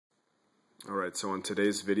Alright, so in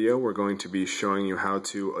today's video we're going to be showing you how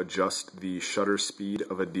to adjust the shutter speed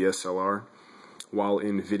of a DSLR while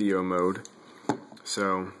in video mode.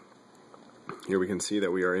 So here we can see that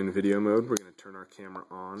we are in video mode. We're going to turn our camera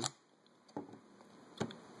on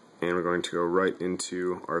and we're going to go right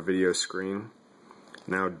into our video screen.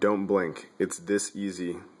 Now don't blink. It's this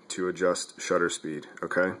easy to adjust shutter speed,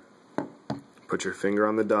 okay? Put your finger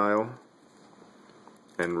on the dial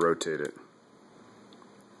and rotate it.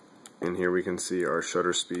 And here we can see our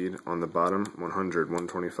shutter speed on the bottom, 100,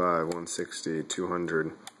 125, 160,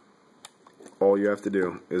 200. All you have to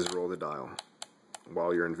do is roll the dial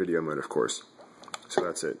while you're in video mode, of course. So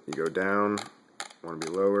that's it. You go down, want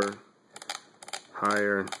to be lower,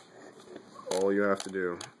 higher. All you have to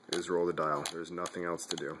do is roll the dial. There's nothing else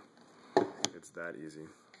to do. It's that easy.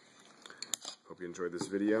 Hope you enjoyed this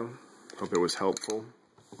video. Hope it was helpful,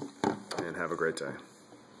 and have a great day.